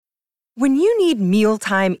When you need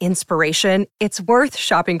mealtime inspiration, it's worth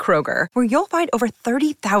shopping Kroger, where you'll find over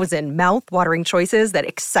 30,000 mouth-watering choices that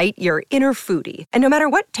excite your inner foodie. And no matter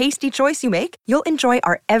what tasty choice you make, you'll enjoy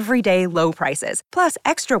our everyday low prices, plus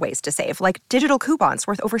extra ways to save, like digital coupons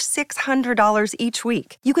worth over $600 each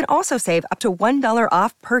week. You can also save up to $1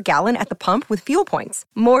 off per gallon at the pump with fuel points.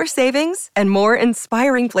 More savings and more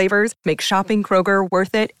inspiring flavors make shopping Kroger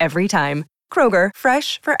worth it every time. Kroger,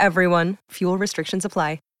 fresh for everyone. Fuel restrictions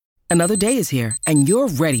apply. Another day is here, and you're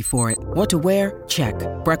ready for it. What to wear? Check.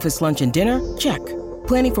 Breakfast, lunch, and dinner? Check.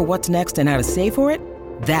 Planning for what's next and how to save for it?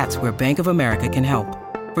 That's where Bank of America can help.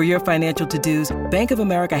 For your financial to-dos, Bank of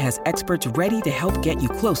America has experts ready to help get you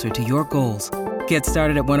closer to your goals. Get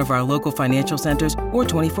started at one of our local financial centers or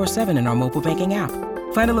 24/7 in our mobile banking app.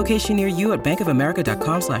 Find a location near you at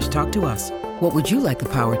bankofamerica.com/talktous. What would you like the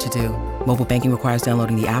power to do? Mobile banking requires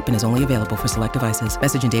downloading the app and is only available for select devices.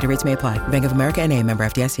 Message and data rates may apply. Bank of America N.A., member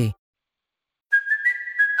FDIC.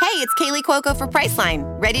 Hey, it's Kaylee Cuoco for Priceline.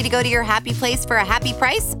 Ready to go to your happy place for a happy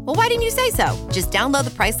price? Well, why didn't you say so? Just download the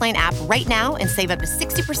Priceline app right now and save up to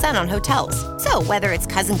 60% on hotels. So whether it's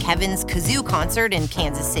Cousin Kevin's Kazoo Concert in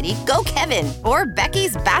Kansas City, go Kevin, or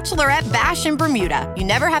Becky's Bachelorette Bash in Bermuda, you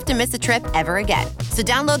never have to miss a trip ever again. So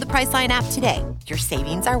download the Priceline app today. Your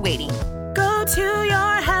savings are waiting. Go to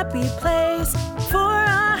your happy place for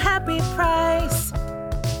a happy price.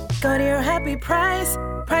 Go to your happy price,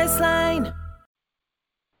 Priceline.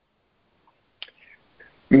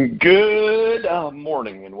 Good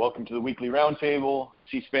morning and welcome to the weekly roundtable.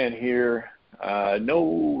 C-SPAN here.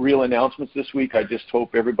 No real announcements this week. I just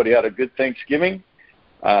hope everybody had a good Thanksgiving.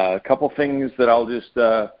 A couple things that I'll just,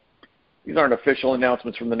 these aren't official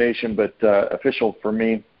announcements from the nation, but official for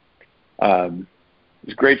me. It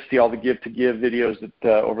was great to see all the Give to Give videos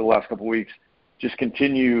that over the last couple of weeks. Just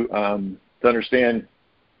continue to understand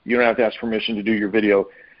you don't have to ask permission to do your video.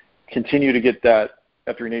 Continue to get that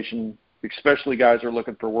F3 Nation, especially guys are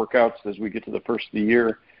looking for workouts as we get to the first of the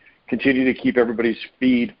year. Continue to keep everybody's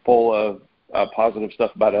feed full of positive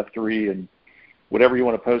stuff about F3 and whatever you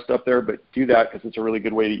want to post up there, but do that because it's a really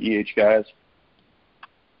good way to EH guys.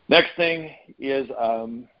 Next thing is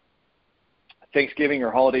Thanksgiving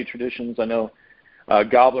or holiday traditions. I know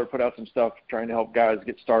Gobbler put out some stuff trying to help guys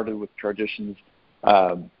get started with traditions.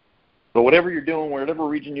 But whatever you're doing, whatever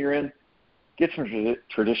region you're in, get some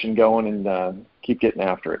tradition going and keep getting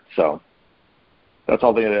after it. So that's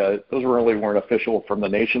all. Those really weren't official from the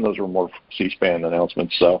nation. Those were more C-SPAN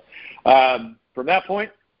announcements. So from that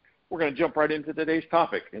point, we're going to jump right into today's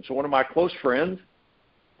topic. And so one of my close friends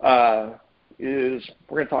is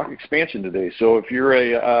we're going to talk expansion today. So if you're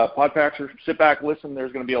a Podpaxer, sit back, listen.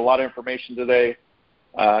 There's going to be a lot of information today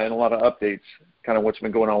and a lot of updates, kind of what's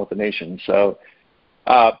been going on with the nation. So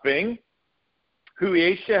Bing, who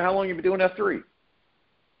EH'd you? How long have you been doing F3?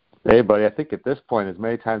 Hey, buddy, I think at this point, as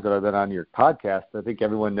many times that I've been on your podcast, I think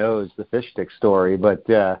everyone knows the fish stick story. But,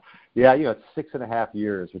 yeah, it's 6.5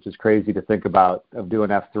 years, which is crazy to think about, of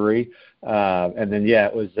doing F3. And then,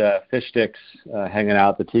 it was fish sticks hanging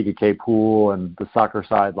out at the TKK pool and the soccer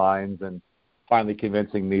sidelines and finally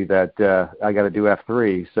convincing me that I got to do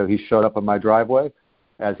F3. So he showed up on my driveway,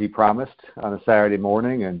 as he promised, on a Saturday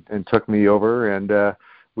morning and took me over, and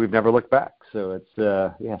we've never looked back. So it's,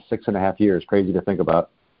 6.5 years, crazy to think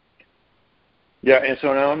about. Yeah, and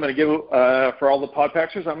so now I'm going to give, for all the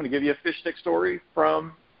Podpaxers, I'm going to give you a fish stick story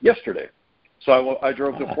from yesterday. So I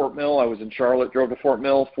drove to Fort Mill. I was in Charlotte, drove to Fort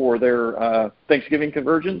Mill for their Thanksgiving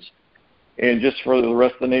convergence. And just for the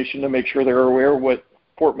rest of the nation to make sure they're aware what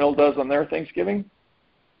Fort Mill does on their Thanksgiving,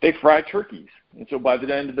 they fry turkeys. And so by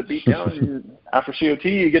the end of the beatdown, after COT,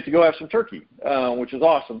 you get to go have some turkey, which is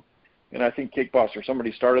awesome. And I think Cake Boss or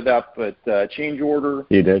somebody started that, but Change Order,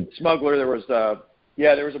 you did. Smuggler, there was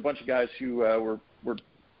a bunch of guys who were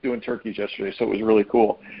doing turkeys yesterday, so it was really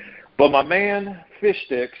cool. But my man, Fish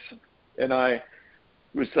Sticks, and I, it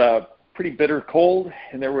was pretty bitter cold,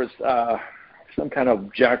 and there was some kind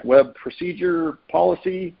of Jack Webb procedure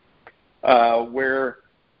policy where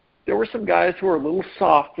there were some guys who were a little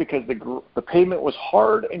soft because the pavement was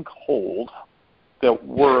hard and cold that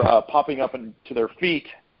were popping up into their feet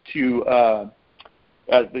to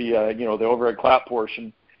at the the overhead clap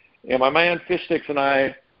portion. And my man Fish Sticks and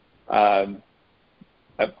I'm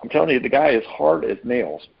telling you, the guy is hard as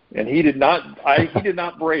nails, and he did not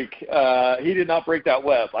break that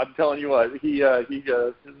web. I'm telling you what,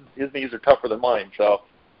 his knees are tougher than mine. So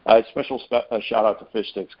special shout out to Fish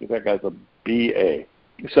Sticks because that guy's a BA.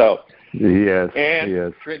 So he is.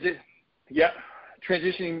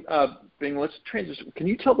 Transitioning. Bing, let's transition. Can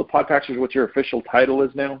you tell the Podpaxers what your official title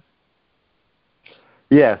is now?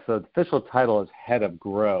 Yeah, so the official title is Head of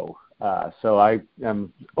Grow. So I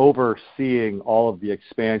am overseeing all of the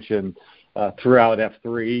expansion throughout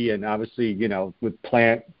F3, and obviously, with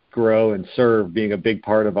plant, grow, and serve being a big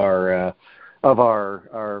part of our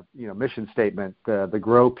mission statement, the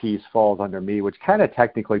grow piece falls under me, which kind of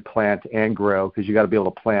technically plant and grow, because you got to be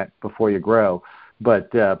able to plant before you grow. But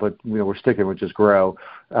we're sticking with just grow.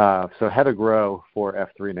 So head of grow for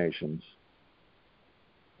F3 Nations.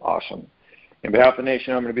 Awesome. On behalf of the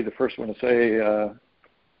nation, I'm going to be the first one to say,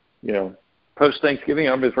 post-Thanksgiving,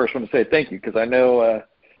 I'm going to be the first one to say thank you, because I know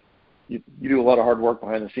you do a lot of hard work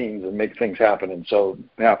behind the scenes and make things happen. And so on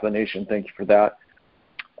behalf of the nation, thank you for that.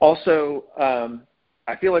 Also,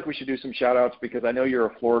 I feel like we should do some shout-outs, because I know you're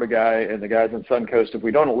a Florida guy, and the guys on Suncoast, if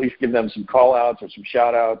we don't at least give them some call-outs or some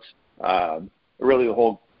shout-outs, because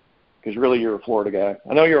really you're a Florida guy.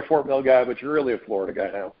 I know you're a Fort Mill guy, but you're really a Florida guy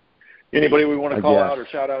now. Anybody we want to call out or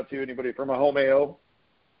shout out to? Anybody from a home AO?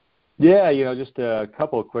 Yeah, just a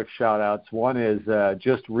couple of quick shout-outs. One is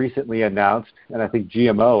just recently announced, and I think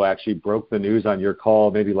GMO actually broke the news on your call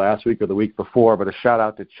maybe last week or the week before, but a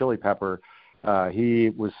shout-out to Chili Pepper. He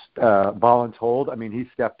was voluntold. I mean, he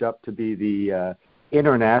stepped up to be the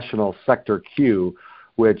international sector Q,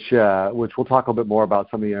 which we'll talk a little bit more about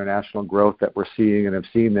some of the international growth that we're seeing and have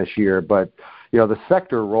seen this year. But, the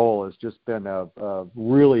sector role has just been a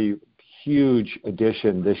really huge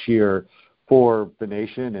addition this year for the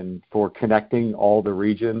nation and for connecting all the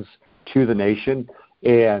regions to the nation.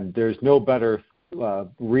 And there's no better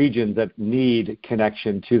regions that need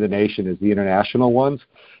connection to the nation as the international ones.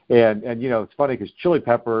 And it's funny because Chili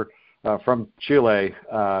Pepper from Chile,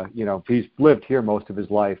 he's lived here most of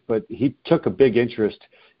his life, but he took a big interest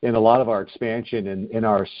in a lot of our expansion in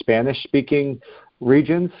our Spanish-speaking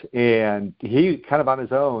regions, and he kind of on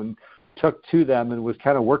his own took to them and was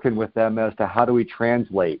kind of working with them as to how do we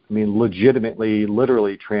translate,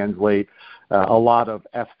 literally translate a lot of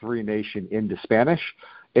F3 Nation into Spanish.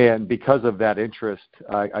 And because of that interest,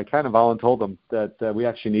 I kind of voluntold them that we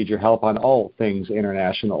actually need your help on all things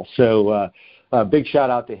international. So big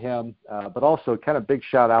shout out to him, but also kind of big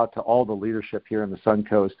shout out to all the leadership here in the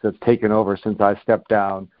Suncoast that's taken over since I stepped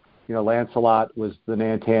down. Lancelot was the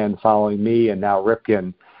Nantan following me, and now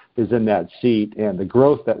Ripken is in that seat. And the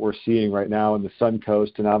growth that we're seeing right now in the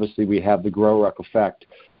Suncoast, and obviously we have the Grow Ruck effect,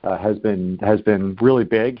 has been really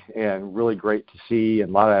big and really great to see,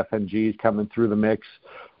 and a lot of FNGs coming through the mix.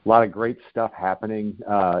 A lot of great stuff happening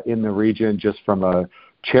in the region just from a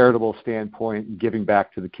charitable standpoint, giving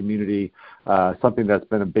back to the community, something that's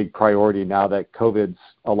been a big priority now that COVID's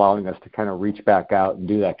allowing us to kind of reach back out and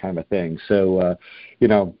do that kind of thing. So,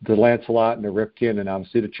 the Lancelot and the Ripken and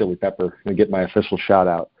obviously the Chili Pepper, and get my official shout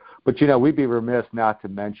out. But, we'd be remiss not to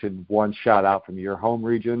mention one shout out from your home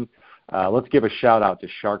region. Let's give a shout out to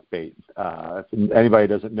Sharkbait. If anybody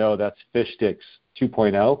doesn't know, that's Fish Sticks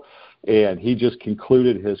 2.0. And he just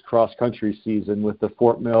concluded his cross-country season with the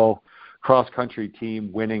Fort Mill cross-country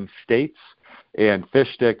team winning states, and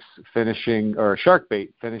Sharkbait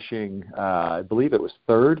finishing, I believe it was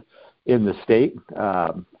third in the state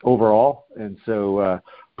overall. And so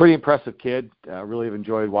pretty impressive kid. Really have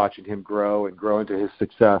enjoyed watching him grow into his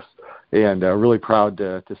success, and really proud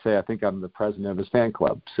to say I think I'm the president of his fan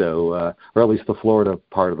club, so or at least the Florida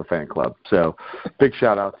part of the fan club. So big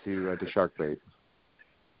shout-out to Sharkbait.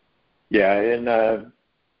 Yeah, and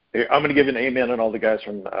I'm going to give an amen on all the guys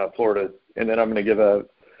from Florida, and then I'm going to give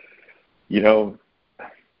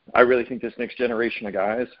I really think this next generation of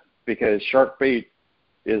guys, because Sharkbait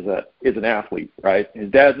is an athlete, right?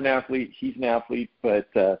 His dad's an athlete, he's an athlete, but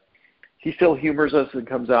he still humors us and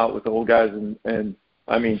comes out with the old guys, and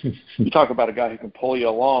I mean, you talk about a guy who can pull you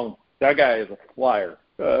along. That guy is a flyer.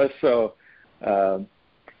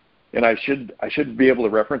 And I should be able to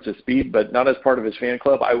reference his speed, but not as part of his fan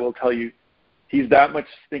club. I will tell you, he's that much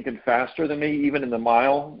stinking faster than me, even in the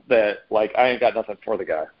mile, that, I ain't got nothing for the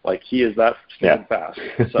guy. He is that stinking fast.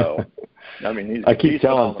 So, I keep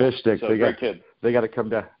telling Fish Sticks, so they got to come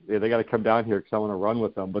down. They got to come down here because I want to run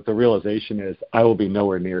with them. But the realization is I will be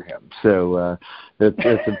nowhere near him. So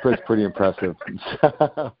it's pretty impressive.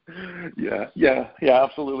 Yeah,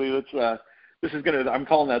 absolutely. This is I'm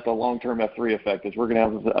calling that the long-term F3 effect. Is we're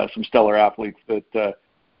going to have some stellar athletes that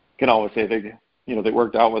can always say they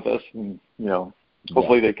worked out with us, and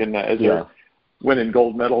hopefully they can as they're winning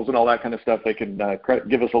gold medals and all that kind of stuff, they can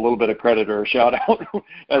give us a little bit of credit or a shout out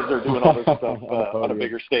as they're doing all this stuff on a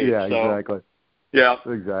bigger stage. Yeah, so, exactly. Yeah,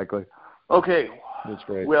 exactly. Okay, that's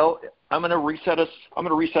great. Well, I'm going to reset us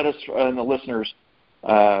and the listeners.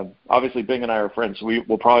 Obviously, Bing and I are friends, so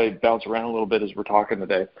we'll probably bounce around a little bit as we're talking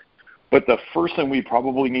today. But the first thing we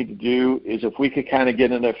probably need to do is if we could kind of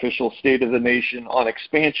get an official state of the nation on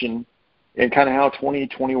expansion and kind of how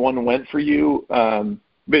 2021 went for you,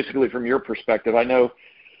 basically from your perspective. I know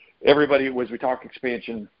everybody, as we talk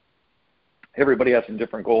expansion, everybody has some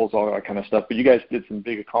different goals, all that kind of stuff, but you guys did some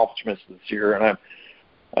big accomplishments this year, and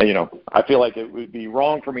I feel like it would be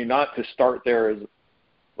wrong for me not to start there. As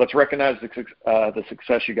let's recognize the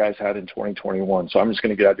success you guys had in 2021. So I'm just going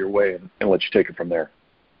to get out of your way and let you take it from there.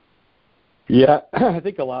 Yeah, I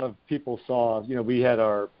think a lot of people saw, we had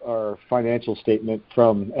our financial statement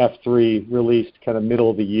from F3 released kind of middle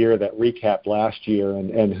of the year that recapped last year,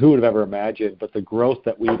 and who would have ever imagined, but the growth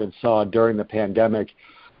that we even saw during the pandemic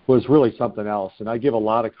was really something else. And I give a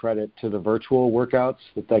lot of credit to the virtual workouts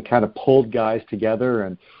that kind of pulled guys together,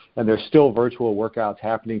 and there's still virtual workouts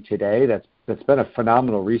happening today. That's been a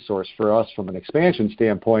phenomenal resource for us from an expansion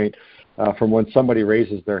standpoint, from when somebody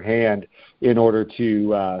raises their hand in order to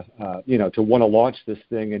want to launch this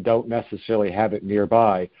thing and don't necessarily have it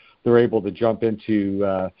nearby. They're able to jump into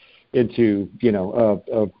a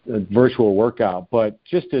virtual workout. But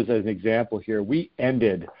just as an example here, we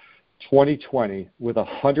ended 2020 with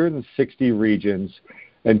 160 regions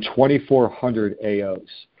and 2,400 AOs.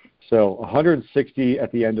 So 160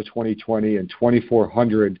 at the end of 2020 and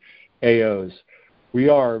 2,400 AOs. We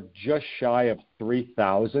are just shy of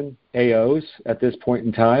 3,000 AOs at this point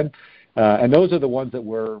in time. And those are the ones that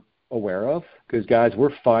we're aware of, because, guys,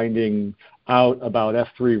 we're finding out about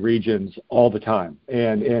F3 regions all the time,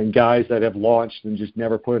 and guys that have launched and just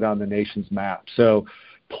never put it on the nation's map. So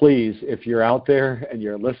please, if you're out there and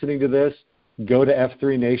you're listening to this, go to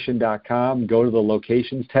f3nation.com, go to the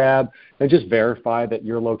locations tab, and just verify that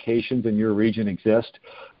your locations in your region exist.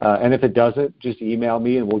 And if it doesn't, just email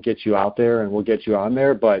me and we'll get you out there and we'll get you on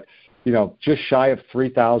there. But, just shy of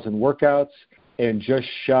 3,000 workouts and just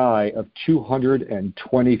shy of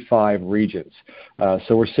 225 regions.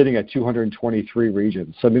 So we're sitting at 223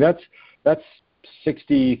 regions. So, that's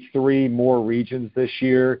 63 more regions this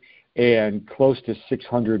year and close to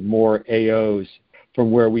 600 more AOs from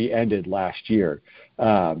where we ended last year.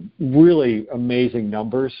 Really amazing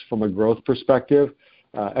numbers from a growth perspective,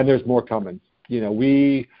 and there's more coming.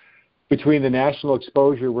 Between the national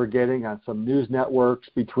exposure we're getting on some news networks,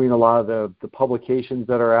 between a lot of the publications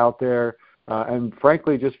that are out there, and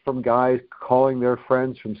frankly, just from guys calling their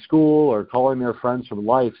friends from school or calling their friends from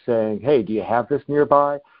life saying, hey, do you have this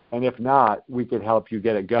nearby? And if not, we could help you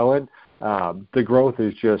get it going. The growth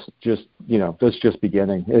is just that's just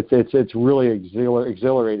beginning. It's really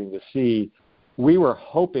exhilarating to see. We were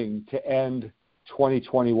hoping to end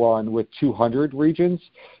 2021 with 200 regions,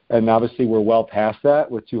 and obviously we're well past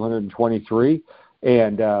that with 223.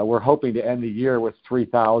 And we're hoping to end the year with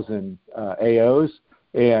 3,000 AOs,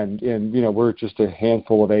 and we're just a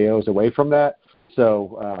handful of AOs away from that.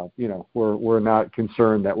 So we're not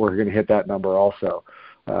concerned that we're going to hit that number also.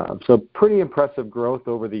 So pretty impressive growth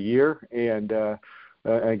over the year, and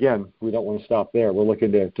again, we don't want to stop there. We're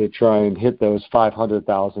looking to try and hit those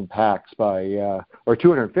 500,000 packs or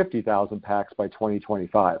 250,000 packs by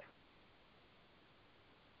 2025.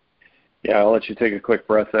 Yeah, I'll let you take a quick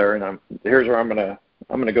breath there, and here's where I'm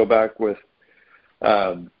gonna go back with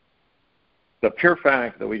the pure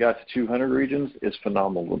fact that we got to 200 regions is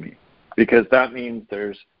phenomenal to me, because that means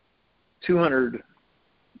there's 200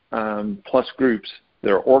 plus groups.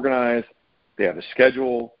 They're organized. They have a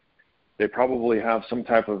schedule. They probably have some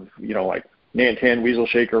type of, like Nantan, Weasel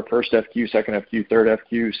Shaker, first FQ, second FQ, third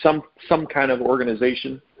FQ, some kind of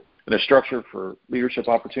organization and a structure for leadership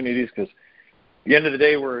opportunities. Because at the end of the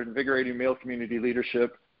day, we're invigorating male community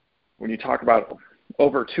leadership. When you talk about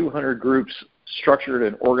over 200 groups structured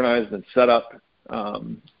and organized and set up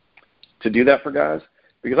to do that for guys,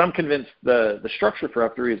 because I'm convinced the structure for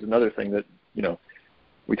F3 is another thing that,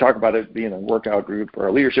 we talk about it being a workout group or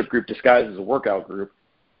a leadership group disguised as a workout group.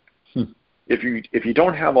 If you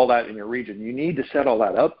don't have all that in your region, you need to set all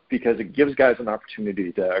that up, because it gives guys an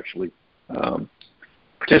opportunity to actually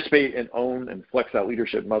participate and own and flex that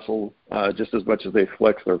leadership muscle just as much as they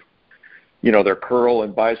flex their curl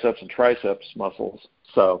and biceps and triceps muscles.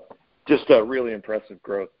 So just a really impressive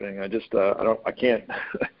growth thing. I can't.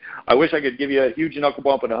 I wish I could give you a huge knuckle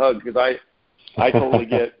bump and a hug, because I totally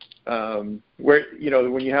get where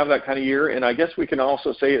when you have that kind of year. And I guess we can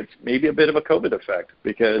also say it's maybe a bit of a COVID effect,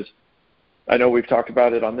 because I know we've talked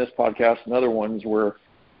about it on this podcast and other ones where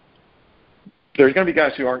there's going to be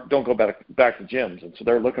guys who don't go back to gyms, and so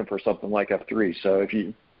they're looking for something like F3. So if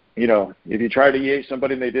you try to EA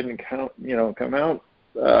somebody and they didn't come out,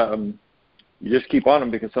 you just keep on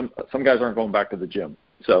them, because some guys aren't going back to the gym.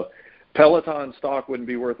 So Peloton stock wouldn't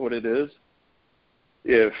be worth what it is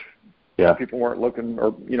if people weren't looking,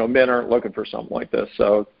 or men aren't looking for something like this.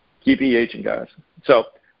 So keep EHing, guys. So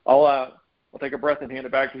I'll take a breath and hand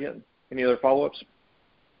it back to you. Any other follow-ups?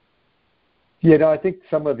 Yeah, no, I think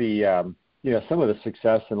some of the some of the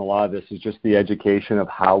success in a lot of this is just the education of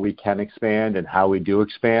how we can expand and how we do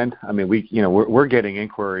expand. I mean, we're getting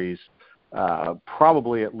inquiries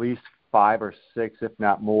probably at least 5 or 6, if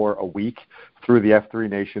not more, a week through the F3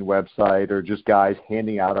 Nation website, or just guys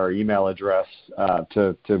handing out our email address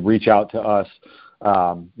to reach out to us.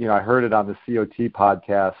 I heard it on the COT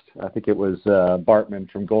podcast. I think it was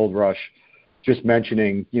Bartman from Gold Rush just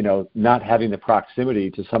mentioning, not having the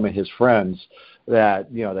proximity to some of his friends that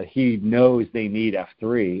he knows they need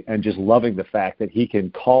F3, and just loving the fact that he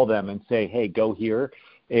can call them and say, hey, go here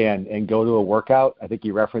and go to a workout. I think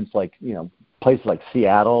he referenced places like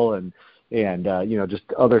Seattle and just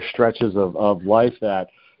other stretches of life that,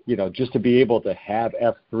 just to be able to have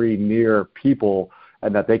F3 near people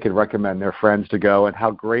and that they could recommend their friends to go, and how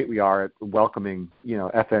great we are at welcoming,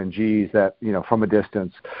 FNGs that, from a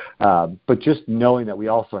distance. But just knowing that we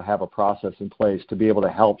also have a process in place to be able to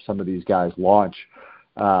help some of these guys launch.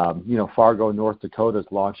 Fargo, North Dakota is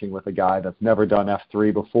launching with a guy that's never done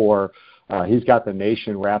F3 before. He's got the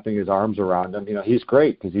nation wrapping his arms around him. He's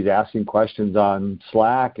great because he's asking questions on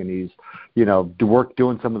Slack, and he's,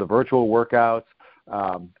 doing some of the virtual workouts,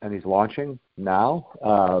 and he's launching now.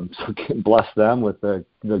 So bless them with the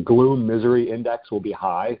gloom misery index will be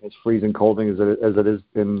high. It's freezing cold as it is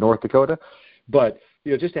in North Dakota. But,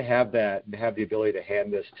 just to have that and have the ability to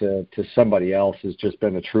hand this to somebody else has just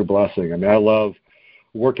been a true blessing. I mean, I love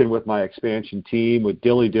working with my expansion team, with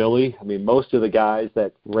Dilly Dilly. I mean, most of the guys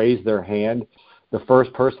that raise their hand, the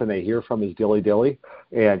first person they hear from is Dilly Dilly,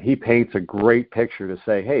 and he paints a great picture to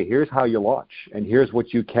say, hey, here's how you launch, and here's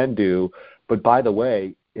what you can do. But by the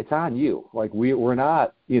way, it's on you. Like we're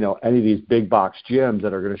not, any of these big box gyms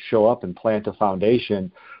that are going to show up and plant a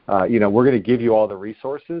foundation. We're going to give you all the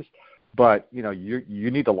resources, but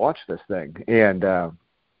you need to launch this thing. And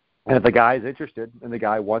if the guy is interested and the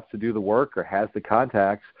guy wants to do the work or has the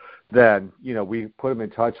contacts, then, we put him in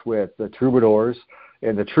touch with the Troubadours,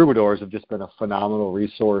 and the Troubadours have just been a phenomenal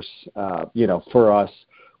resource, for us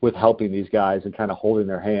with helping these guys and kind of holding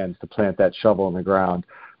their hands to plant that shovel in the ground.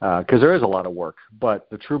 Because there is a lot of work, but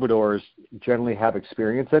the Troubadours generally have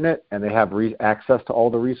experience in it, and they have access to all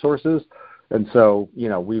the resources. And so,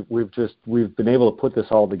 we've been able to put this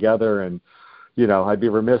all together. And, I'd be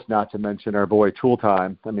remiss not to mention our boy Tool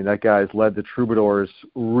Time. I mean, that guy's led the Troubadours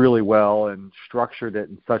really well and structured it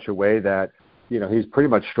in such a way that, he's pretty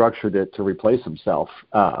much structured it to replace himself.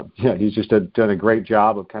 He's just done a great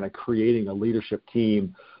job of kind of creating a leadership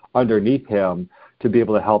team underneath him to be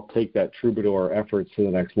able to help take that Troubadour efforts to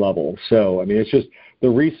the next level. So, I mean, it's just the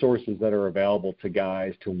resources that are available to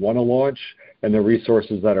guys to want to launch, and the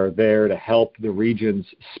resources that are there to help the regions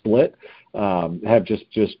split have just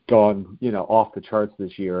gone, off the charts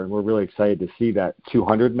this year. And we're really excited to see that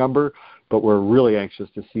 200 number, but we're really anxious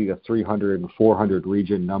to see the 300 and 400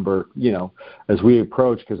 region number, as we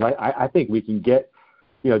approach, because I think we can get,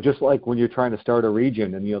 just like when you're trying to start a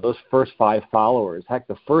region and, those first 5 followers, heck,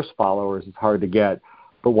 the first followers is hard to get.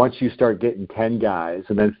 But once you start getting 10 guys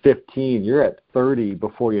and then 15, you're at 30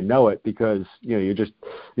 before you know it, because, you're just,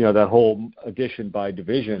 that whole addition by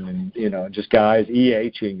division and, just guys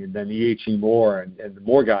EHing and then EHing more and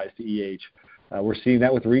more guys to EH. We're seeing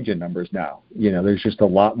that with region numbers now. There's just a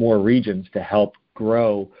lot more regions to help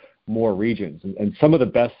grow more regions. And some of the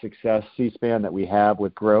best success, C-SPAN, that we have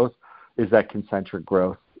with growth is that concentric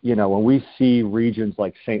growth. When we see regions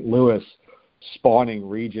like St. Louis spawning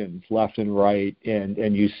regions left and right,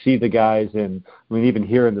 and you see the guys even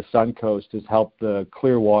here in the Suncoast has helped the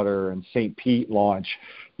Clearwater and St. Pete launch,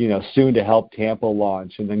 soon to help Tampa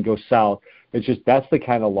launch and then go south. It's just, that's the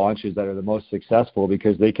kind of launches that are the most successful,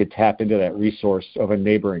 because they could tap into that resource of a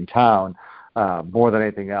neighboring town more than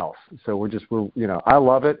anything else. So I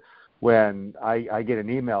love it when I get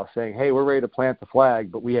an email saying, hey, we're ready to plant the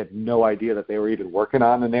flag, but we had no idea that they were even working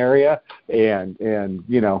on an area. And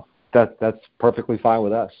that's perfectly fine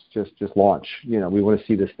with us. Just launch. We want to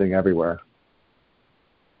see this thing everywhere.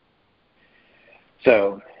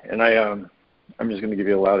 So, and I'm just going to give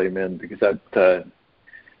you a loud amen, because that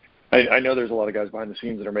I know there's a lot of guys behind the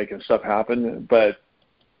scenes that are making stuff happen, but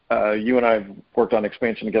you and I have worked on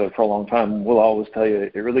expansion together for a long time. We'll always tell you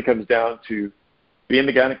it really comes down to being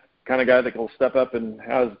the kind of guy that will step up and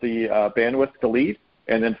has the bandwidth to lead,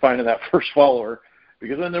 and then finding that first follower,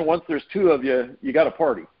 because then once there's 2 of you, you got a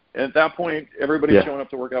party. And at that point, everybody's showing up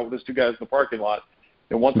to work out with those 2 guys in the parking lot.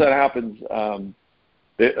 And once that happens,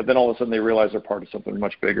 then all of a sudden they realize they're part of something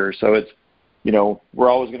much bigger. So it's, we're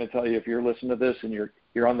always going to tell you, if you're listening to this and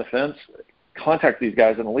you're on the fence, contact these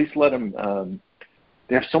guys and at least let them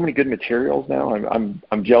they have so many good materials now.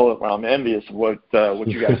 I'm jealous. Well, I'm envious of what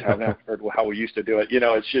you guys have now compared to how we used to do it.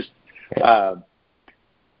 It's just,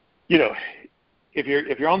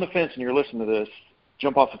 if you're on the fence and you're listening to this,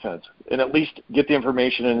 jump off the fence and at least get the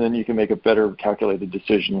information, and then you can make a better calculated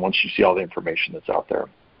decision once you see all the information that's out there.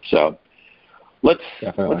 So let's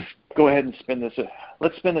go ahead and spin this.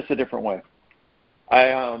 Let's spin this a different way.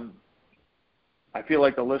 I feel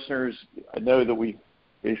like the listeners, I know that we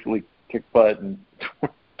basically kicked butt in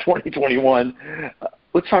 2021.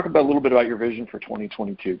 Let's talk about a little bit about your vision for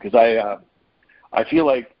 2022, because I feel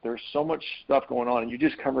like there's so much stuff going on, and you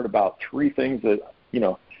just covered about three things that,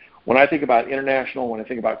 when I think about international, when I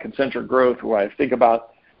think about concentric growth, when I think about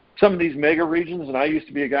some of these mega regions, and I used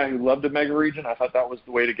to be a guy who loved a mega region. I thought that was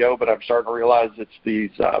the way to go, but I'm starting to realize it's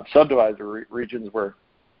these subdivided regions where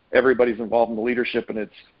everybody's involved in the leadership, and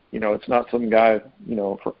it's not some guy,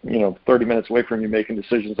 30 minutes away from you making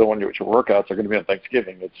decisions on what your workouts are going to be on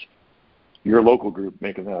Thanksgiving. It's your local group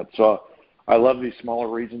making that. So I love these smaller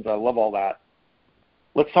regions. I love all that.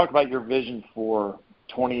 Let's talk about your vision for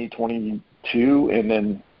 2022, and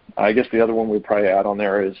then I guess the other one we'd probably add on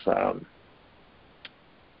there is how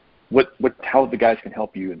the guys can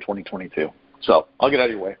help you in 2022. So I'll get out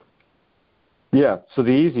of your way. Yeah, so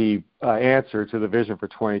the easy answer to the vision for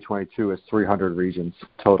 2022 is 300 regions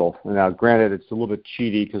total. Now, granted, it's a little bit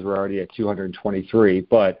cheaty because we're already at 223,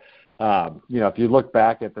 but, if you look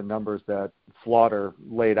back at the numbers that Slaughter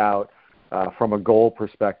laid out from a goal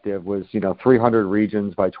perspective was, 300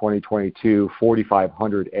 regions by 2022,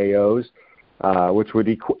 4,500 AOs, which would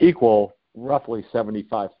equal roughly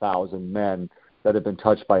 75,000 men that have been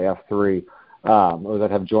touched by F3 or that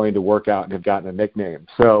have joined a workout and have gotten a nickname.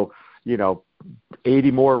 So,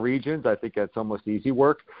 80 more regions, I think that's almost easy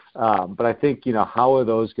work. But I think, how are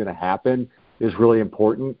those going to happen is really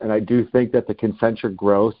important. And I do think that the concentric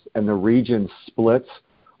growth and the region splits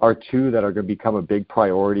are two that are going to become a big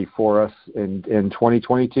priority for us in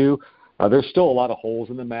 2022. There's still a lot of holes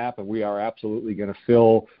in the map, and we are absolutely going to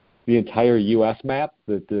fill the entire U.S. map.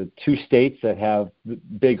 The two states that have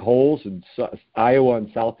big holes, Iowa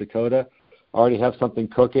and South Dakota, already have something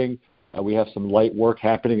cooking. We have some light work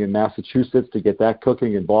happening in Massachusetts to get that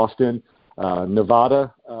cooking in Boston.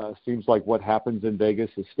 Nevada seems like what happens in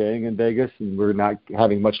Vegas is staying in Vegas, and we're not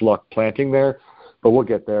having much luck planting there, but we'll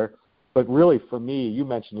get there. But really, for me, you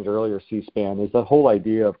mentioned it earlier, C-SPAN, is the whole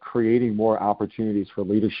idea of creating more opportunities for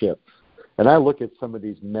leadership. And I look at some of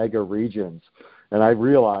these mega regions, and I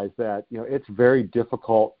realize that, it's very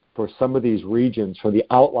difficult for some of these regions, for the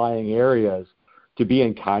outlying areas, to be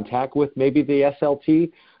in contact with maybe the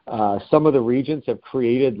SLT. Some of the regions have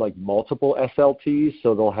created like multiple SLTs,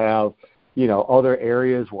 so they'll have, other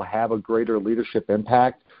areas will have a greater leadership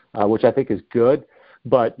impact, which I think is good.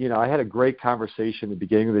 But, I had a great conversation at the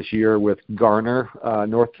beginning of this year with Garner,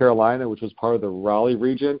 North Carolina, which was part of the Raleigh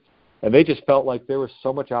region. And they just felt like there was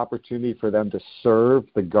so much opportunity for them to serve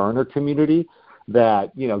the Garner community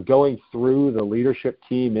that, going through the leadership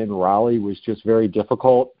team in Raleigh was just very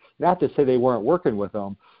difficult. Not to say they weren't working with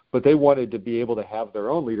them, but they wanted to be able to have their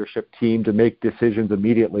own leadership team to make decisions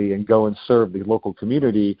immediately and go and serve the local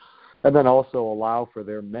community, and then also allow for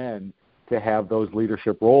their men to have those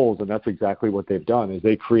leadership roles. And that's exactly what they've done, is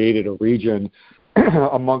they created a region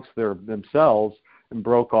amongst themselves and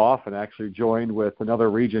broke off and actually joined with another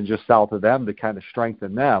region just south of them to kind of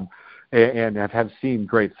strengthen them and have seen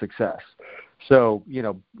great success. So,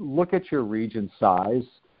 look at your region size.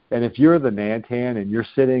 And if you're the Nantan and you're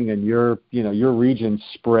sitting and your region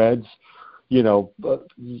spreads,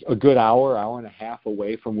 a good hour and a half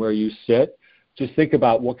away from where you sit, just think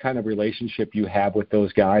about what kind of relationship you have with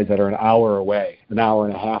those guys that are an hour away, an hour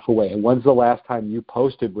and a half away. And when's the last time you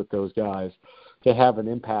posted with those guys to have an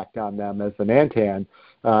impact on them as the Nantan?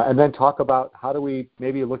 And then talk about how do we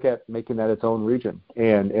maybe look at making that its own region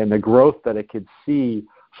and the growth that it could see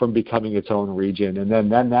from becoming its own region, and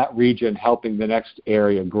then that region helping the next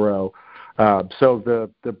area grow. So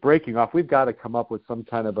the breaking off, we've got to come up with some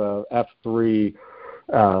kind of a F3,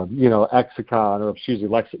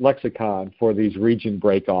 lexicon for these region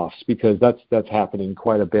breakoffs, because that's happening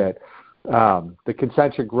quite a bit. The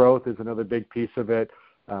concentric growth is another big piece of it.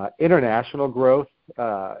 International growth,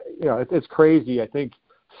 it's crazy. I think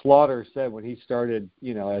Slaughter said when he started,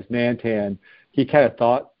 as Nantan, he kind of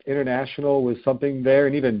thought international was something there,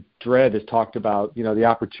 and even Dredd has talked about, the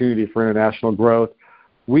opportunity for international growth.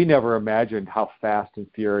 We never imagined how fast and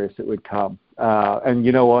furious it would come. And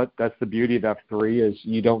you know what? That's the beauty of F3 is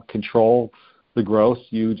you don't control the growth,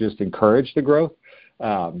 you just encourage the growth.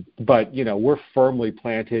 But, we're firmly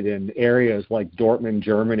planted in areas like Dortmund,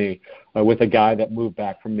 Germany, with a guy that moved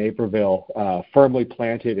back from Naperville, firmly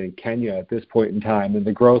planted in Kenya at this point in time, and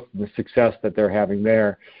the growth and the success that they're having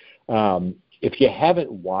there. If you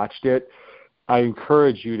haven't watched it, I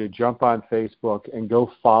encourage you to jump on Facebook and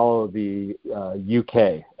go follow the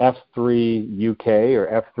UK, F3 UK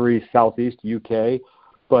or F3 Southeast UK.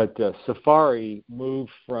 But Safari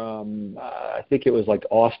moved from, I think it was like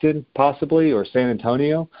Austin possibly, or San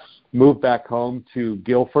Antonio, moved back home to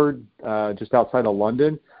Guildford, just outside of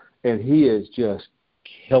London, and he is just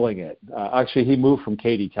killing it. Actually, he moved from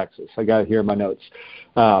Katy, Texas. I got it here in my notes.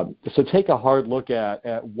 So take a hard look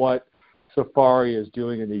at what Safari is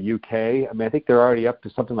doing in the UK. I mean, I think they're already up to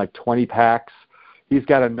something like 20 packs. He's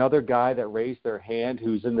got another guy that raised their hand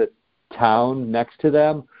who's in the town next to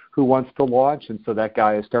them who wants to launch, and so that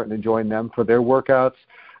guy is starting to join them for their workouts.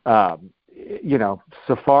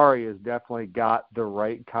 Safari has definitely got the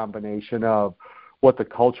right combination of what the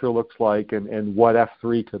culture looks like and what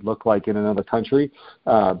F3 could look like in another country.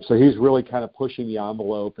 So he's really kind of pushing the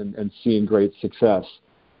envelope and seeing great success.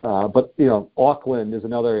 But Auckland is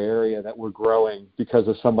another area that we're growing because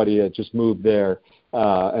of somebody that just moved there,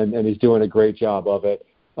 and he's doing a great job of it.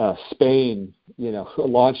 Spain,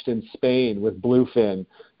 launched in Spain with Bluefin,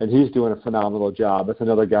 and he's doing a phenomenal job. That's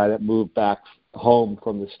another guy that moved back home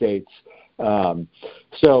from the States. And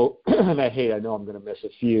I know I'm going to miss a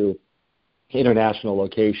few international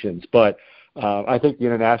locations, but I think the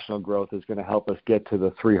international growth is going to help us get to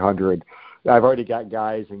the 300. I've already got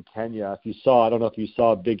guys in Kenya. I don't know if you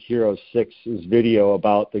saw Big Hero 6's video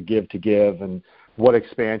about the Give to Give and what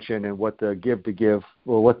expansion and what the Give to Give,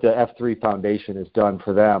 or what the F3 Foundation has done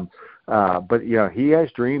for them. But he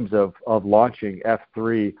has dreams of launching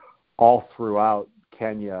F3 all throughout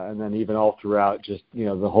Kenya, and then even all throughout just,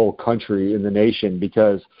 the whole country in the nation,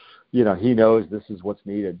 because, he knows this is what's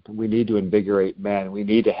needed. We need to invigorate men. We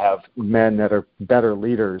need to have men that are better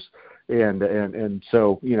leaders. And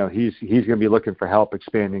so, he's going to be looking for help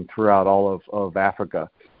expanding throughout all of Africa.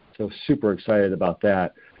 So super excited about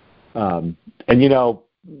that. I'll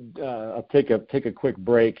take a quick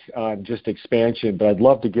break on just expansion, but I'd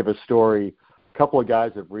love to give a story. A couple of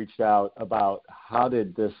guys have reached out about how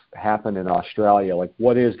did this happen in Australia? Like,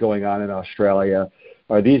 what is going on in Australia?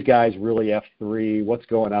 Are these guys really F3? What's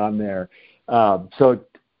going on there? So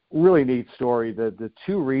really neat story. The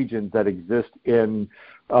two regions that exist in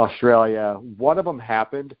Australia, one of them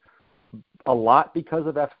happened a lot because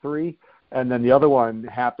of F3, and then the other one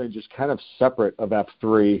happened just kind of separate of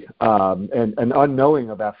F3 and unknowing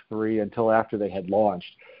of F3 until after they had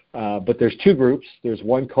launched. But there's two groups. There's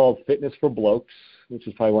one called Fitness for Blokes, which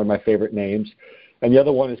is probably one of my favorite names, and the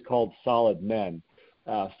other one is called Solid Men.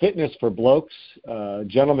 Fitness for Blokes, a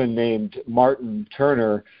gentleman named Martin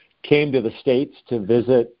Turner came to the States to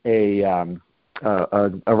visit a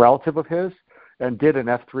relative of his and did an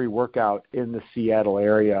F3 workout in the Seattle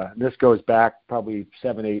area. And this goes back probably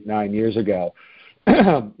 7, 8, 9 years ago.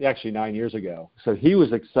 Actually 9 years ago. So he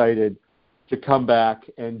was excited to come back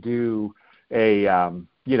and do to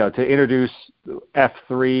introduce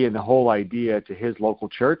F3 and the whole idea to his local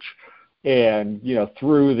church. And,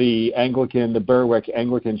 through the Berwick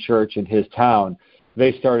Anglican Church in his town,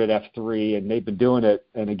 they started F3, and they've been doing it,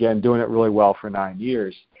 and again, doing it really well for 9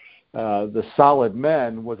 years. The Solid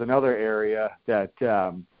Men was another area that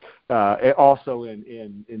also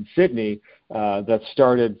in Sydney that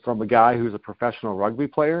started from a guy who's a professional rugby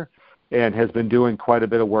player and has been doing quite a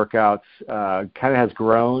bit of workouts, kind of has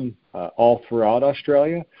grown all throughout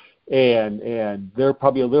Australia, and they're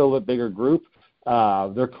probably a little bit bigger group.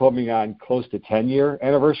 They're coming on close to 10-year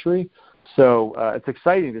anniversary. So it's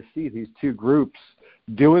exciting to see these two groups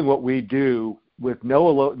doing what we do with no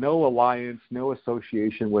alliance, no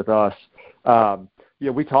association with us.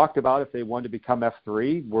 We talked about if they wanted to become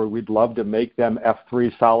F3, where we'd love to make them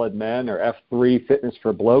F3 Solid Men or F3 Fitness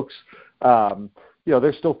for Blokes.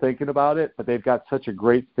 They're still thinking about it, but they've got such a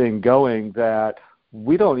great thing going that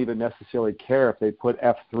we don't even necessarily care if they put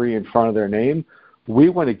F3 in front of their name. We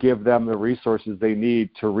want to give them the resources they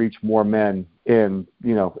need to reach more men in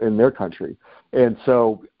their country. And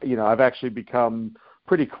so, I've actually become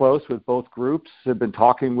pretty close with both groups. I've been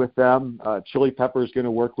talking with them. Chili Pepper is going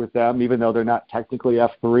to work with them, even though they're not technically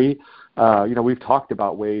F3. We've talked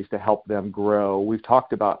about ways to help them grow. We've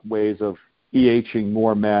talked about ways of EHing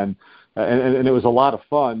more men. And it was a lot of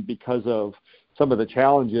fun because of some of the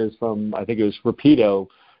challenges from, I think it was Rapido.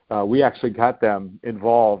 We actually got them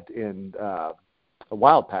involved in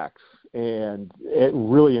Wild Packs, and it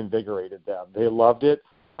really invigorated them. They loved it.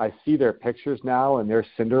 I see their pictures now, and their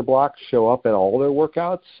cinder blocks show up at all their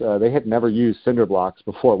workouts. They had never used cinder blocks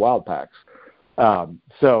before Wild Packs.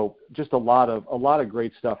 So just a lot of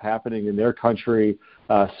great stuff happening in their country.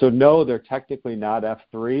 So no, they're technically not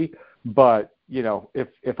F3, but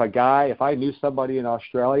if I knew somebody in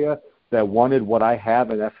Australia that wanted what I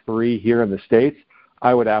have in F3 here in the States,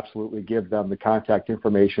 I would absolutely give them the contact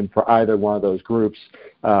information for either one of those groups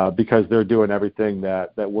because they're doing everything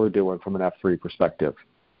that we're doing from an F3 perspective.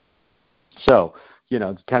 So,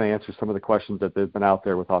 to kind of answer some of the questions that have been out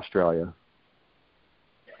there with Australia.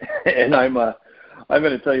 And I'm going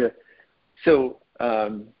to tell you, so,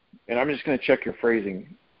 and I'm just going to check your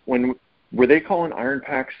phrasing. Were they calling Iron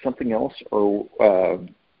Packs something else, or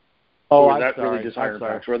was that really just Iron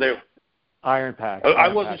Packs? Were they Iron Packs?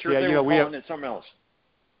 I wasn't sure if they were calling it something else.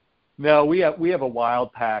 No, we have a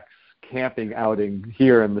Wild Packs camping outing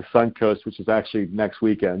here in the Suncoast, which is actually next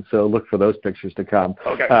weekend. So look for those pictures to come.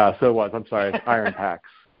 Okay. So it was. I'm sorry, it's Iron Packs.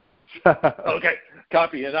 Okay,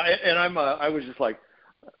 copy. And I was just like,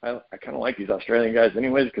 I kind of like these Australian guys,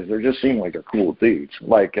 anyways, because they just seem like they're cool dudes.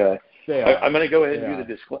 Like, I'm going to go ahead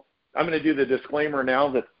and I'm going to do the disclaimer now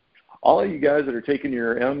that all of you guys that are taking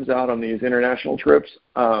your M's out on these international trips,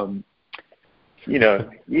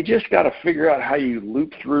 you just got to figure out how you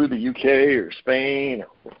loop through the UK or Spain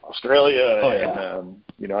or Australia. Oh, yeah. And,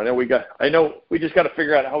 I know we just got to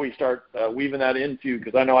figure out how we start weaving that into,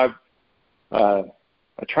 because I know I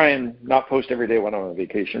try and not post every day when I'm on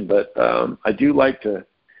vacation, but I do like to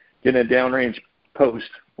get a downrange post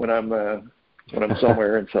when I'm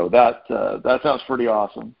somewhere. And so that sounds pretty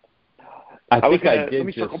awesome. I did just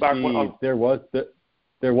see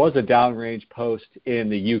there was a downrange post in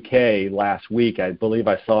the UK last week. I believe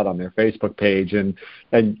I saw it on their Facebook page. And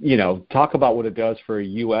talk about what it does for a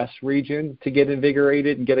U.S. region to get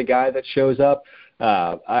invigorated and get a guy that shows up.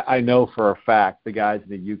 I know for a fact the guys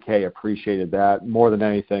in the UK appreciated that more than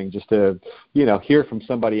anything, just to, hear from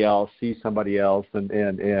somebody else, see somebody else. And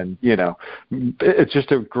it's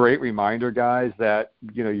just a great reminder, guys, that,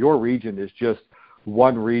 your region is just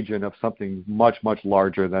one region of something much, much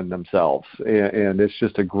larger than themselves. And it's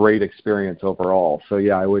just a great experience overall. So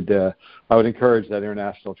yeah, I would encourage that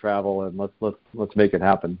international travel, and let's make it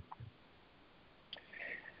happen.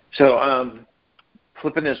 So,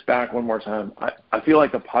 flipping this back one more time, I feel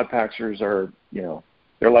like the Podpaxers are,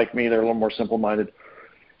 they're like me. They're a little more simple-minded.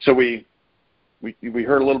 So we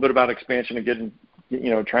heard a little bit about expansion and getting,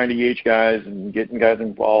 trying to gauge guys and getting guys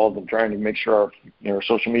involved and trying to make sure our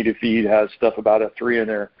social media feed has stuff about F3 in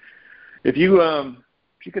there. If you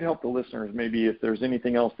could help the listeners, maybe if there's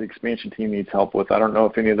anything else the expansion team needs help with. I don't know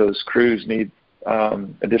if any of those crews need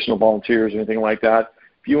additional volunteers or anything like that.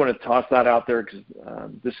 If you want to toss that out there, because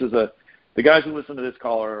this is the guys who listen to this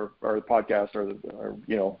call or the podcast are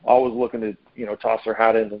always looking to toss their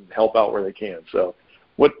hat in and help out where they can. So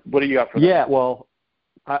what do you got for that? Yeah, well,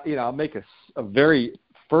 I'll make a very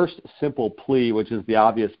first simple plea, which is the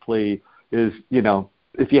obvious plea, is,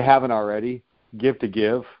 if you haven't already, give to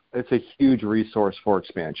give. It's a huge resource for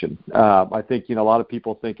expansion. I think, a lot of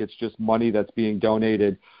people think it's just money that's being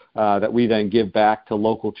donated that we then give back to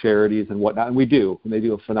local charities and whatnot, and we do, and they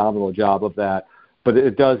do a phenomenal job of that. But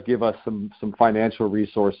it does give us some financial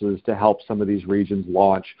resources to help some of these regions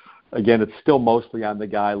launch. Again, it's still mostly on the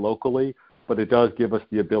guy locally, but it does give us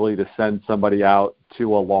the ability to send somebody out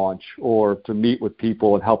to a launch or to meet with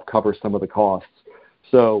people and help cover some of the costs.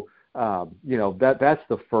 So, that's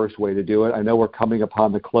the first way to do it. I know we're coming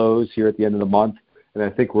upon the close here at the end of the month, and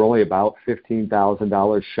I think we're only about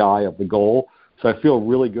 $15,000 shy of the goal. So I feel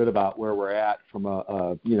really good about where we're at from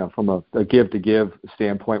a give to give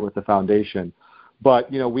standpoint with the foundation.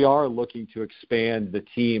 But, we are looking to expand the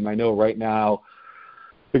team. I know right now,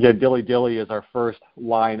 again, Dilly Dilly is our first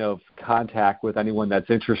line of contact with anyone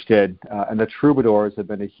that's interested, and the Troubadours have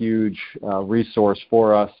been a huge resource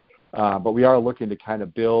for us. But we are looking to kind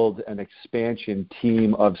of build an expansion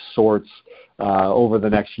team of sorts over the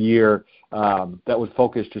next year that would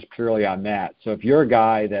focus just purely on that. So if you're a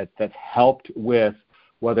guy that's helped with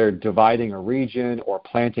whether dividing a region or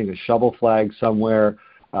planting a shovel flag somewhere,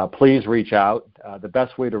 please reach out. The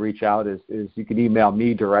best way to reach out is you can email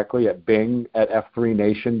me directly at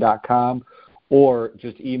bing@f3nation.com or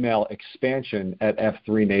just email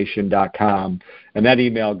expansion@f3nation.com. And that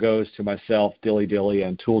email goes to myself, Dilly Dilly,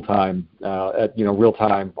 and Tool Time at real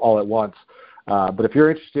time all at once. But if you're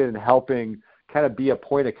interested in helping kind of be a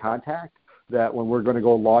point of contact, that when we're going to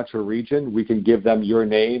go launch a region, we can give them your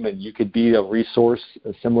name and you could be a resource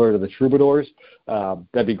similar to the Troubadours,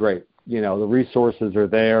 that'd be great. The resources are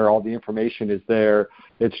there. All the information is there.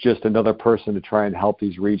 It's just another person to try and help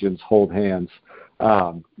these regions hold hands.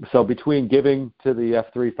 So between giving to the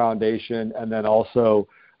F3 Foundation and then also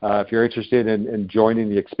if you're interested in joining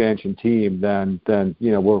the expansion team, then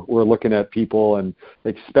we're looking at people, and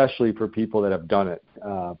especially for people that have done it,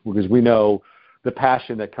 because we know the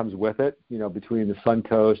passion that comes with it, between the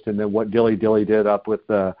Suncoast and then what Dilly did up with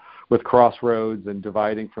Crossroads and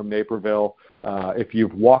dividing from Naperville. If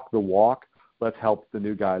you've walked the walk, let's help the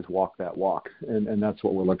new guys walk that walk, and that's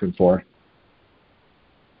what we're looking for.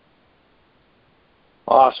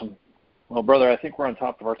 Awesome. Well, brother, I think we're on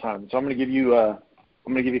top of our time, so I'm going to give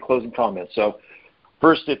you closing comments. So,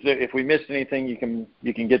 first, if we missed anything, you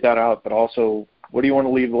can get that out. But also, what do you want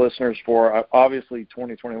to leave the listeners for? Obviously,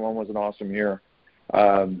 2021 was an awesome year.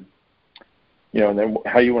 And then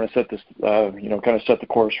how you want to set this, kind of set the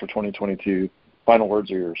course for 2022. Final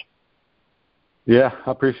words are yours. Yeah,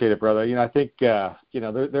 I appreciate it, brother. I think, there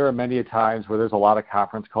are many times where there's a lot of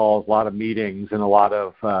conference calls, a lot of meetings, and a lot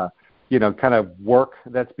of, kind of work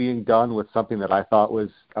that's being done with something that I thought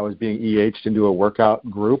I was being EH'd into a workout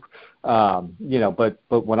group.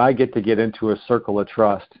 But when I get into a circle of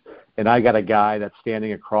trust, and I got a guy that's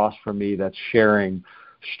standing across from me that's sharing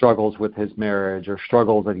struggles with his marriage or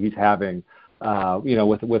struggles that he's having,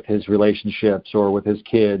 with his relationships or with his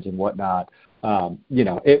kids and whatnot,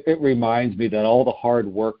 it reminds me that all the hard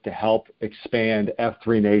work to help expand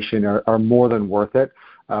F3 Nation are more than worth it.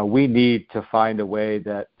 We need to find a way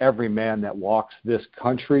that every man that walks this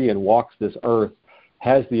country and walks this earth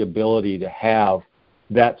has the ability to have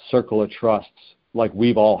that circle of trusts like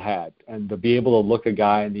we've all had, and to be able to look a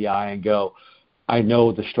guy in the eye and go, I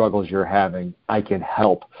know the struggles you're having. I can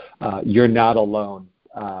help. You're not alone.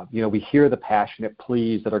 We hear the passionate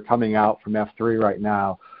pleas that are coming out from F3 right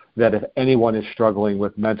now, that if anyone is struggling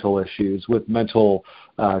with mental issues, with mental,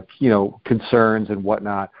 concerns and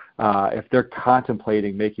whatnot, if they're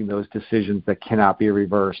contemplating making those decisions that cannot be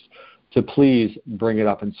reversed, to please bring it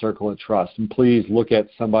up in Circle of Trust. And please look at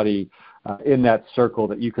somebody in that circle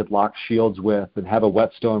that you could lock shields with and have a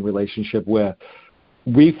whetstone relationship with.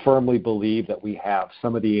 We firmly believe that we have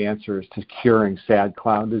some of the answers to curing sad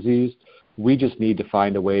clown disease. We just need to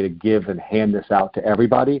find a way to give and hand this out to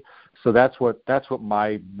everybody. So that's what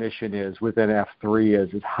my mission is within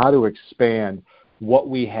F3 is how to expand what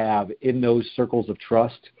we have in those circles of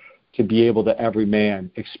trust to be able to every man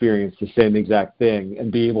experience the same exact thing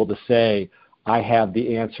and be able to say, I have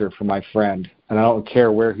the answer for my friend, and I don't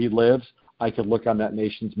care where he lives. I could look on that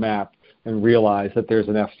nation's map and realize that there's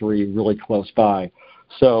an F3 really close by.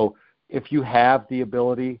 So if you have the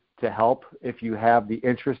ability to help, if you have the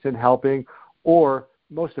interest in helping, or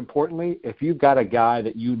most importantly, if you've got a guy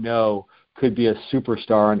that could be a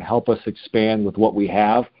superstar and help us expand with what we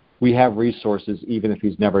have resources even if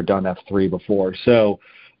he's never done F3 before. So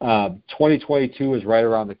 2022 is right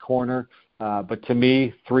around the corner, but to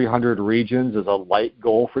me, 300 regions is a light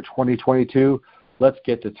goal for 2022. Let's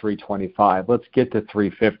get to 325. Let's get to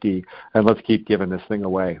 350, and let's keep giving this thing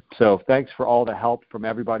away. So thanks for all the help from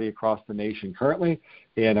everybody across the nation currently,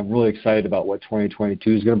 and I'm really excited about what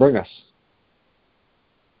 2022 is going to bring us.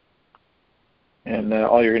 And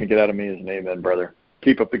all you're going to get out of me is an amen, brother.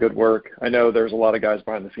 Keep up the good work. I know there's a lot of guys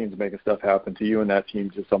behind the scenes making stuff happen. To you and that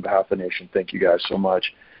team, just on behalf of the nation, thank you guys so much.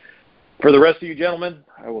 For the rest of you gentlemen,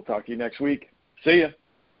 I will talk to you next week. See ya.